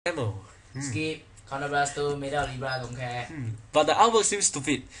Skip, Counterblast 2, Metal Libra, don't care. But the artwork seems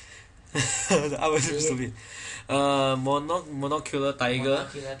stupid. The artwork seems stupid. Monocular Tiger.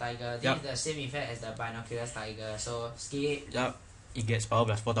 Monocular Tiger. This is the same effect as the Binocular Tiger. So skip. Yep. It gets power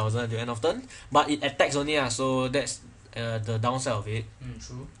plus 4000 at the end of turn. But it attacks only, so that's the downside of it.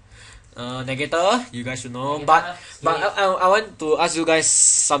 True. Negator, you guys should know. Negator, but I want to ask you guys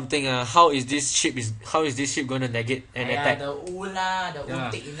something. How is this ship going to negate an attack? The U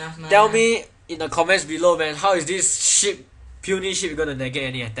thick enough. Tell me in the comments below, man. How is this puny ship going to negate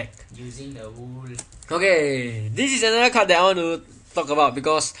any attack? Using the wool. Okay, this is another card that I want to talk about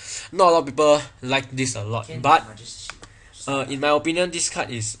because not a lot of people like this a lot. But in my opinion, this card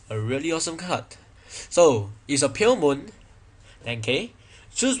is a really awesome card. So it's a Pale Moon, 10k.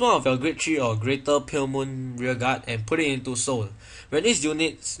 Choose one of your grade 3 or greater Pale Moon rearguard and put it into Soul. When this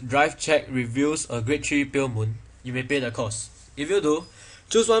unit's drive check reveals a grade 3 Pale Moon, you may pay the cost. If you do,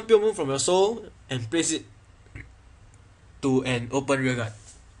 choose one Pale Moon from your Soul and place it to an open rearguard.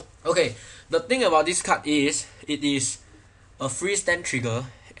 Okay, the thing about this card is, it is a free stand trigger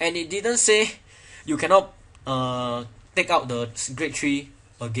and it didn't say you cannot take out the grade 3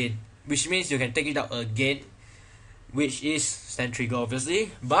 again, which means you can take it out again, which is stand trigger obviously,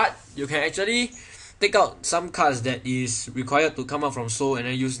 but you can actually take out some cards that is required to come out from Soul and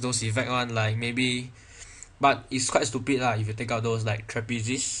then use those effect one, like maybe, but it's quite stupid lah if you take out those like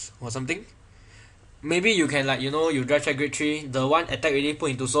Trapezes or something. Maybe you can, like, you know, you drive check grade 3, the one attack already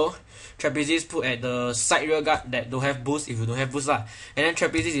put into Soul, Trapezes put at the side rear guard that don't have boost if you don't have boost lah, and then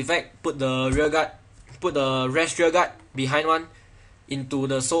Trapezes effect put the rest rear guard behind one into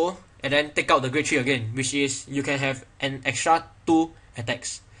the Soul and then take out the grade 3 again, which is you can have an extra 2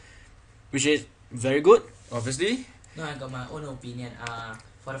 attacks, which is very good obviously. No, I got my own opinion.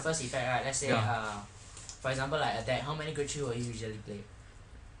 For the first effect, right, let's say for example like attack, how many grade 3 will you usually play?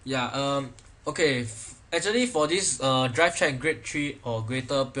 Okay, actually for this drive check grade 3 or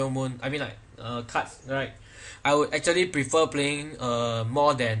greater Pale Moon, I mean like cards, right, I would actually prefer playing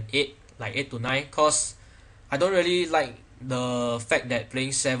more than 8, like 8 to 9, cause I don't really like the fact that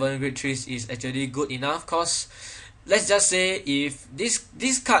playing 7 grade 3s is actually good enough, cause let's just say if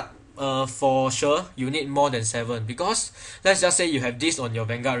this card for sure you need more than 7, because let's just say you have this on your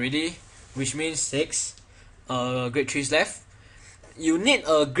Vanguard already, which means 6 grade 3s left. You need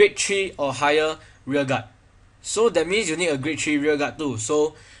a grade 3 or higher rear guard, so that means you need a grade 3 rear guard too,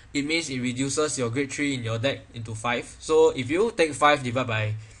 so it means it reduces your grade 3 in your deck into 5. So if you take 5 divided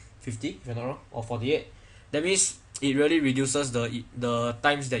by 50 if you're not wrong, or 48, that means it really reduces the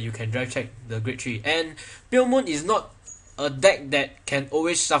times that you can drive check the grade 3. And Pale Moon is not a deck that can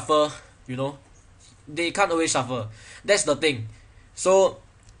always suffer, you know, they can't always suffer, that's the thing. So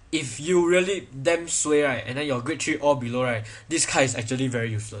if you really damn sway, right, and then your grade 3 all below, right, this card is actually very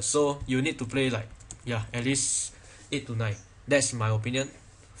useless, so you need to play like at least 8 to 9. That's my opinion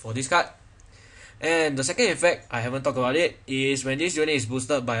for this card. And the second effect, I haven't talked about it, is when this unit is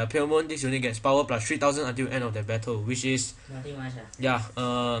boosted by a Pale Moon, this unit gets power plus 3000 until end of the battle, which is nothing much.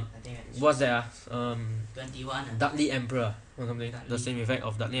 What's that? 21. Dudley Emperor or something. The same effect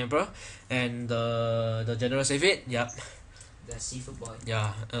of Dudley Emperor, and the General Save It. The seafood boy.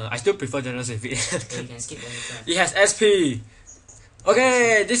 I still prefer General Save It. You can skip anytime. It has SP.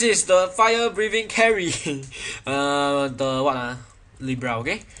 Okay, this is the Fire Breathing Carry. Libra.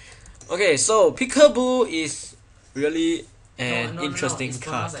 Okay, so Peekaboo is really an interesting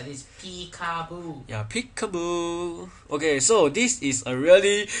card. Like this. Peekaboo. Yeah, Peekaboo. Okay, so this is a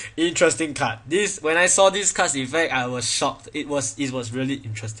really interesting card. When I saw this card's effect, I was shocked. It was really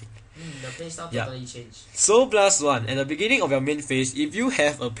interesting. The playstyle totally changed. So +1, at the beginning of your main phase, if you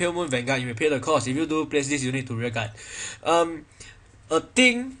have a Pale Moon Vanguard, you may pay the cost. If you do, place this unit to rearguard. A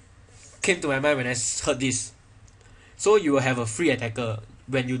thing came to my mind when I heard this. So you will have a free attacker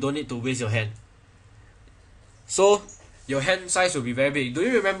when you don't need to waste your hand. So your hand size will be very big. Do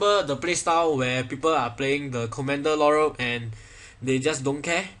you remember the playstyle where people are playing the Commander Laurel and they just don't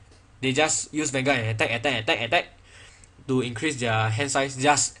care? They just use Vanguard and attack to increase their hand size.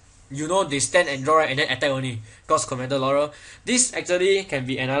 Just, you know, they stand and draw, right, and then attack only, cause Commander Laurel. This actually can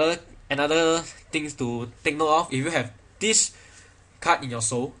be another things to take note of. If you have this card in your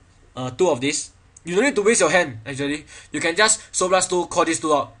Soul, 2 of this, you don't need to waste your hand. Actually, you can just Soul Blast 2, call these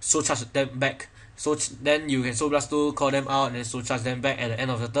 2 out, Soul Charge them back. So then you can Soul Blast 2, call them out, and then Soul Charge them back at the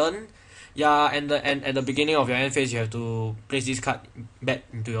end of the turn. And at the beginning of your end phase, you have to place this card back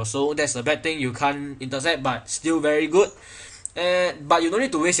into your Soul. That's a bad thing, you can't intercept, but still very good. But you don't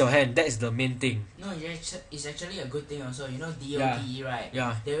need to waste your hand. That is the main thing. No, it's actually a good thing also. You know DOTE, right?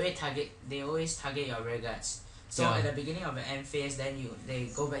 Yeah. They always target your rear guards. So at the beginning of the end phase, then they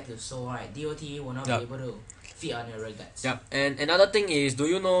go back to soul, right? DOT will not be able to feed on your rear guards. Yep. And another thing is, do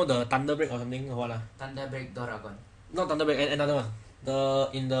you know the Thunder Break or something or what? Thunder Break Doragon. Not Thunder Break, another one.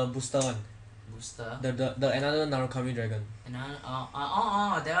 In the booster one. Booster. The another Narukami Dragon. Another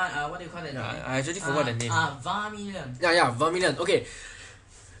that one. What do you call that? I actually forgot the name. Vermilion. Yeah, Vermilion. Okay.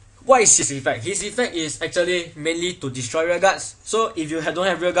 What is his effect? His effect is actually mainly to destroy rear guards. So if you don't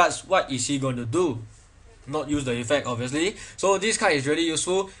have rear guards, what is he going to do? Not use the effect, obviously. So this card is really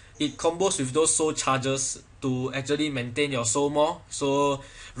useful. It combos with those soul charges to actually maintain your soul more. So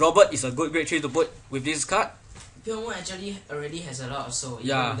Robert is a good grade 3 to put with this card. Pure Moon actually already has a lot of soul,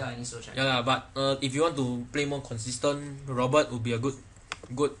 even without any soul charge. Yeah, but if you want to play more consistent, Robert would be a good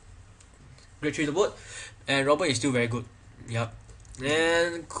grade 3 to put. And Robert is still very good. Yep.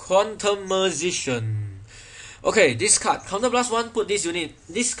 And Quantum Magician. Okay, this card, Counter Blast 1, put this unit.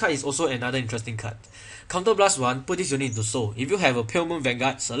 This card is also another interesting card. Counter Blast 1, put this unit into Soul. If you have a Pale Moon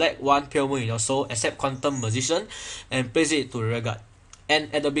Vanguard, select one Pale Moon in your Soul, except Quantum Magician, and place it to rear guard.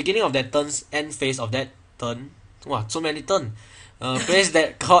 And at the beginning of that turn's end phase of that turn, wow, so many turn. Place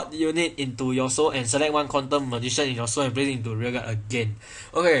that card unit into your Soul and select one Quantum Magician in your Soul and place it into rear guard again.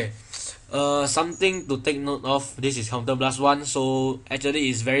 Okay. Something to take note of, this is Counter Blast 1, so actually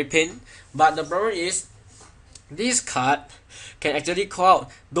it's very pain. But the problem is, this card can actually call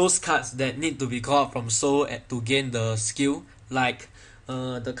out those cards that need to be called out from Soul to gain the skill. Like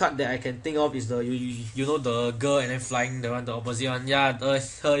the card that I can think of is the you know the girl and then flying, the one, the opposite one. Yeah,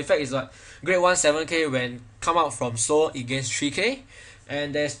 her effect is like grade 1 7k when come out from Soul it gains 3k.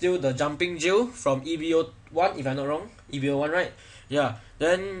 And there's still the jumping Jill from EBO 1 if I'm not wrong. EBO 1, right? Yeah.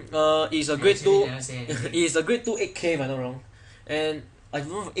 Then it's a grade 2 it's a grade 2 8k if I'm not wrong. And I don't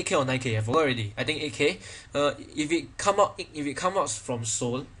know if 8k or 9k, I forgot already. I think 8k. If it come out from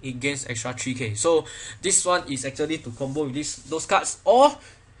Soul, it gains extra 3k. So this one is actually to combo with those cards or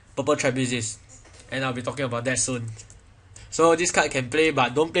Purple Trapezius. And I'll be talking about that soon. So this card can play,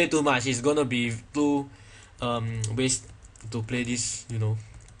 but don't play too much. It's gonna be too waste to play this, you know.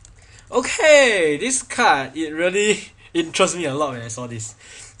 Okay, this card, it really interests me a lot when I saw this.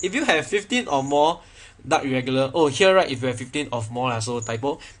 If you have 15 or more Dark Irregular, here right, if you have 15 or more, so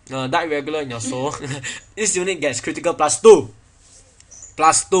typo, Dark Irregular in your Soul, this unit gets critical +2.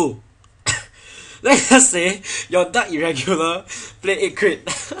 +2. Let's just say your Dark Irregular play 8 crit.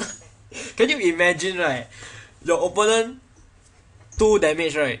 Can you imagine, right? Your opponent 2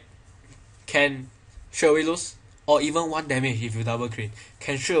 damage, right, can straight away lose, or even 1 damage if you double crit,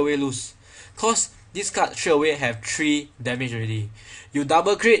 can straight away lose. Cause this card straight away have 3 damage already. You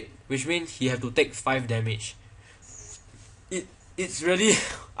double crit, which means he have to take 5 damage. It's really,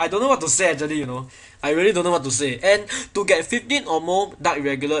 I don't know what to say actually, you know. I really don't know what to say. And to get 15 or more Dark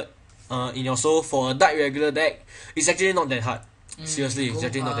Irregular in your Soul for a Dark Irregular deck, it's actually not that hard. Seriously, it's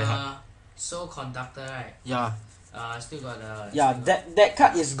actually not that hard. Soul Conductor, right? Yeah. Still got that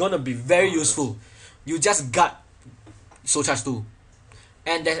card is gonna be very useful. You just guard Soul Charge 2.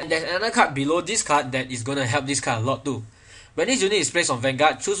 And there's another card below this card that is gonna help this card a lot too. When this unit is placed on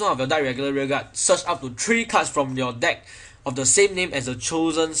Vanguard, choose one of your Dark Irregular rear guard, search up to 3 cards from your deck of the same name as the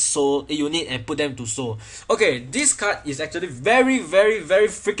chosen Soul unit and put them to Soul. Okay, this card is actually very, very, very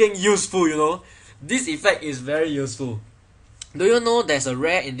freaking useful, you know. This effect is very useful. Do you know there's a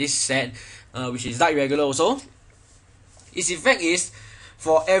rare in this set, which is Dark Irregular also? Its effect is,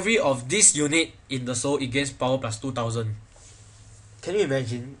 for every of this unit in the Soul, it gains power +2000. Can you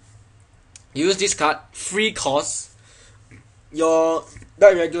imagine? You use this card, free cost, your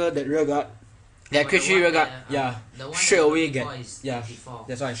Dark Irregular, that rear guard, that crit 3 rear guard, straight away get,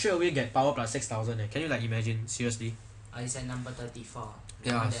 that's why, straight away get power +6000. Can you like imagine? Seriously? It's at number 34.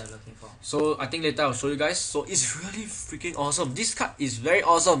 Yeah. They are looking for. So I think later I'll show you guys. So it's really freaking awesome. This card is very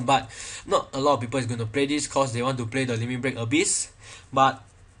awesome, but not a lot of people is going to play this cause they want to play the Limit Break Abyss. But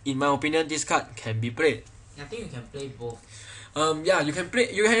in my opinion, this card can be played. I think you can play both. You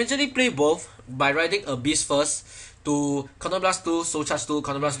can actually play both by riding Abyss first to Counter Blast 2, Soul Charge 2,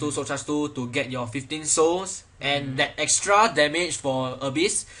 Counter Blast 2, Soul Charge 2 to get your 15 souls, and that extra damage for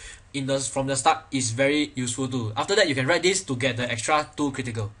Abyss from the start is very useful too. After that, you can ride this to get the extra 2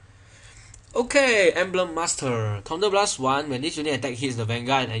 critical. Okay, Emblem Master. Counter Blast 1, when this unit attack hits the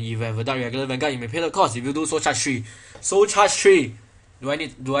Vanguard and you have a Dark Irregular Vanguard, you may pay the cost if you do Soul Charge 3. Soul Charge 3!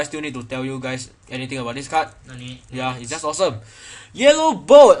 Do I still need to tell you guys anything about this card? No need. Yeah, it's just awesome. Yellow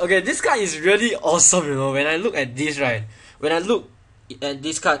Bolt! Okay, this card is really awesome, you know. When I look at this, right, when I look at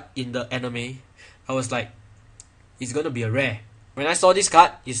this card in the anime, I was like, it's gonna be a rare. When I saw this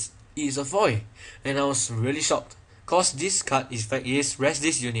card, it's a foil. And I was really shocked. Cause this card is rest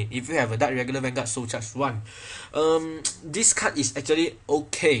this unit. If you have a Dark Regular Vanguard Soul Charge 1, this card is actually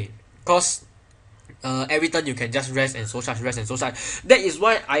okay. Cause every turn you can just rest and soul charge, rest and soul charge. That is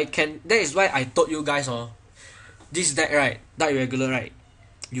why I told you guys this deck right, Dark Regular right,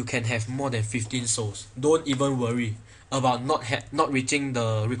 you can have more than 15 souls. Don't even worry about not reaching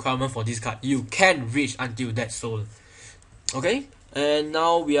the requirement for this card. You can reach until that soul. Okay? And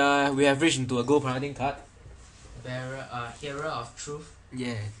now we have reached into a gold paladin card. Hero of Truth.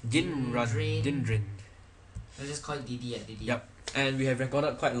 Yeah, Din Drain. Let's just call it DD at DD. Yep. And we have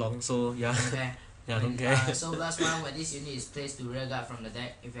recorded quite long, so yeah. Okay. Yeah, don't care. So last one, when this unit is placed to rear guard from the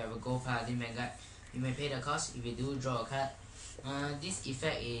deck, if you have a gold paladin Vanguard, you may pay the cost. If you do, draw a card. This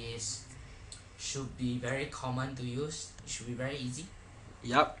effect should be very common to use. It should be very easy.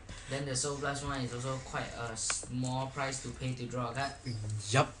 Yep. Then the Soul Blast one is also quite a small price to pay to draw a card.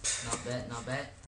 Yep. Not bad, not bad.